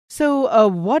So,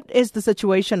 what is the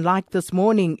situation like this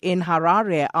morning in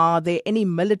Harare? Are there any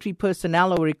military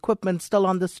personnel or equipment still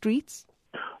on the streets?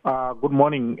 Good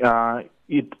morning.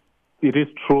 It is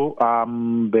true.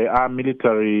 There are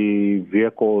military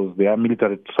vehicles, there are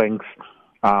military tanks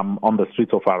on the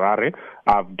streets of Harare.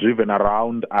 I've driven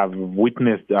around. I've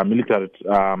witnessed military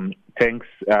tanks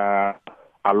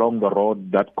along the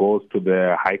road that goes to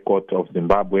the High Court of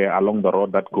Zimbabwe, along the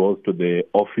road that goes to the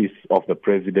office of the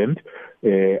president.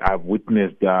 I've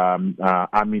witnessed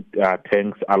army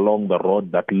tanks along the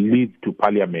road that leads to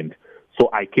Parliament. So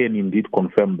I can indeed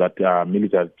confirm that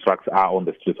military trucks are on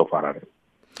the streets of Harare.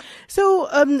 So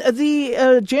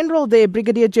the general there,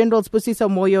 Brigadier General Sibusiso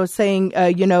Moyo, saying,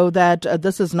 that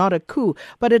this is not a coup,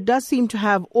 but it does seem to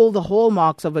have all the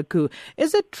hallmarks of a coup.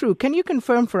 Is it true? Can you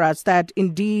confirm for us that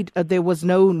indeed there was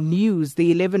no news? The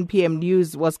 11 p.m.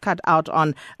 news was cut out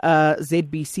on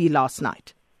ZBC last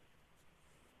night.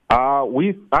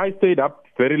 I stayed up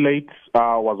very late.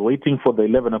 Was waiting for the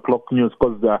 11 o'clock news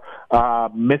because the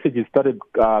messages started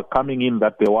coming in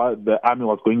that the army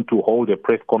was going to hold a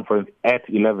press conference at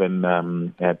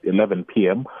 11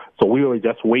 p.m. So we were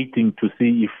just waiting to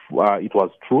see if it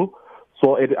was true.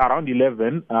 So at around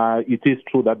 11, it is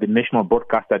true that the national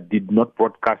broadcaster did not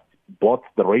broadcast both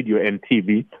the radio and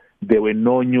TV. There were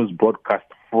no news broadcast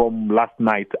from last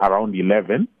night around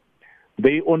 11.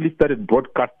 They only started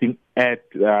broadcasting at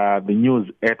the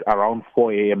news at around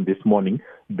 4 a.m. this morning.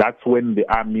 That's when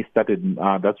the army started.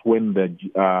 That's when the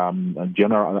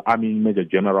Army Major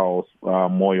General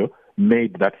Moyo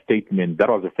made that statement. That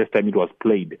was the first time it was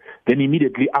played. Then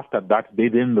immediately after that, they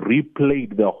then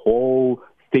replayed the whole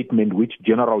statement which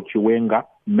General Chiwenga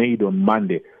made on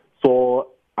Monday. So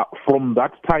from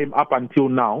that time up until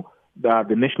now,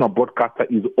 the national broadcaster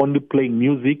is only playing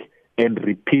music and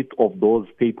repeat of those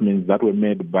statements that were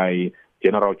made by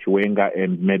General Chiwenga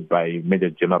and made by Major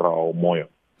General Moyo.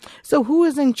 So who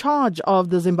is in charge of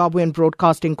the Zimbabwean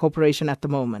Broadcasting Corporation at the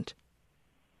moment?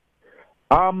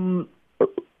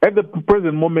 At the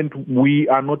present moment, we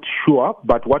are not sure,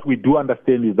 but what we do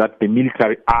understand is that the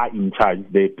military are in charge.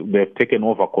 They've taken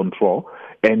over control,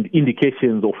 and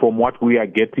indications from what we are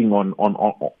getting on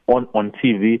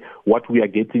TV, what we are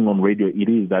getting on radio, it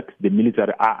is that the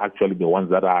military are actually the ones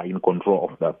that are in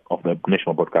control of the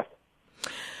national broadcast.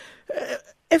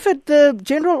 The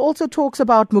general also talks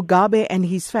about Mugabe and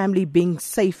his family being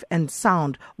safe and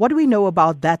sound. What do we know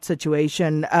about that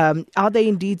situation? Are they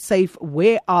indeed safe?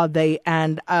 Where are they?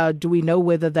 And do we know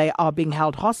whether they are being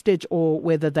held hostage or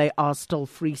whether they are still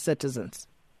free citizens?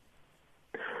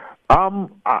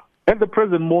 At the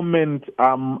present moment,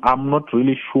 I'm not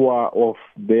really sure of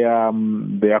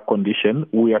their condition.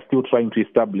 We are still trying to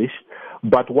establish.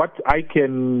 But what I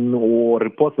can, or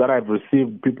reports that I've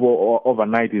received people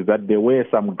overnight, is that there were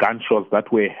some gunshots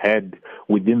that were heard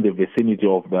within the vicinity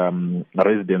of the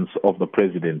residence of the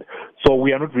president. So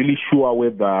we are not really sure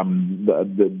whether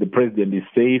the president is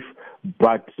safe.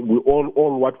 But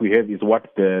all what we have is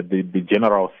what the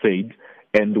general said.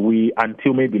 And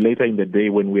until maybe later in the day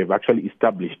when we have actually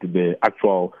established the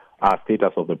actual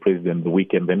status of the president, we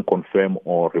can then confirm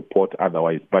or report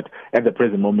otherwise. But at the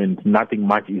present moment, nothing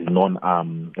much is known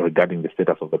regarding the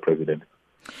status of the president.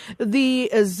 The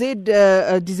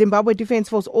Zimbabwe Defence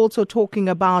Force also talking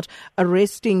about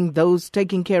arresting those,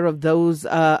 taking care of those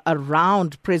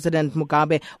around President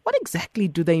Mugabe. What exactly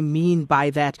do they mean by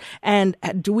that? And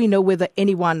do we know whether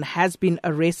anyone has been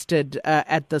arrested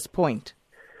at this point?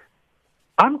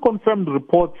 Unconfirmed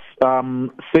reports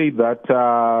say that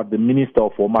the Minister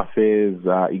of Home Affairs,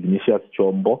 Ignatius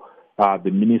Chombo, the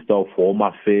Minister of Home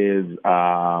Affairs,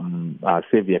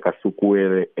 Xavier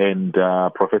Kasukuwere, and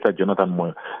Professor Jonathan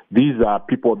Moyo. These are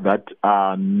people that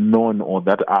are known or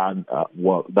that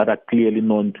are clearly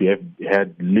known to have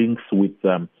had links with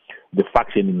the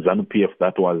faction in ZANU-PF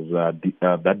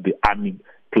that the army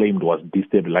claimed was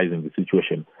destabilizing the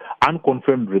situation.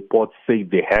 Unconfirmed reports say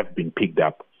they have been picked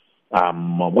up.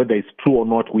 Whether it's true or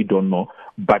not, we don't know.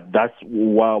 But that's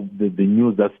the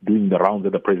news that's doing the rounds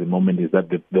at the present moment is that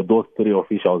those three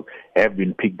officials have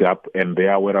been picked up and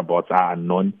their whereabouts are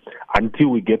unknown. Until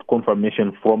we get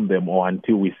confirmation from them or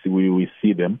until we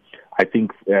see them, I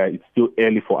think it's still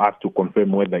early for us to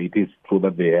confirm whether it is true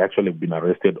that they actually have been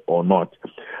arrested or not.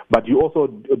 But you also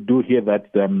do hear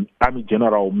that Army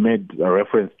General made a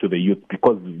reference to the youth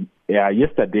because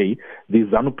yesterday the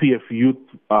ZANU-PF Youth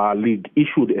League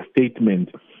issued a statement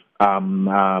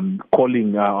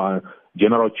calling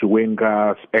General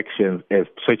Chiwenga's actions as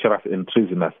treacherous and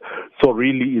treasonous. So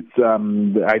really, it's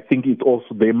I think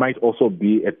they might also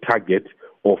be a target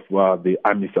of the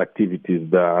army's activities,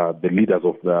 the leaders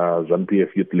of the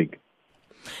ZANU-PF Youth League.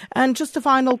 And just a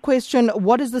final question,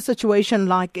 what is the situation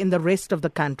like in the rest of the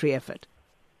country, Effort?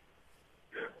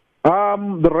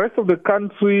 The rest of the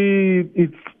country,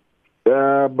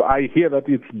 I hear that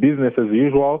it's business as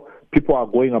usual. People are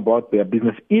going about their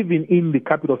business. Even in the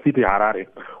capital city, Harare,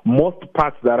 most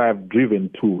parts that I've driven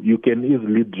to, you can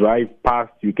easily drive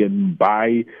past, you can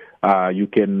buy, you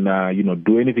can,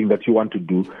 do anything that you want to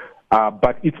do.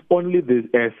 But it's only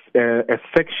a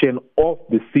section of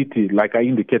the city, like I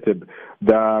indicated,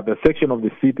 the section of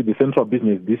the city, the central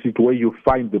business district, where you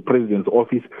find the president's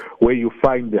office, where you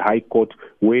find the high court,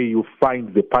 where you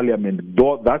find the parliament.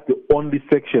 That's the only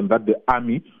section that the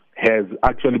army has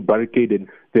actually barricaded.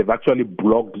 They've actually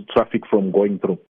blocked traffic from going through.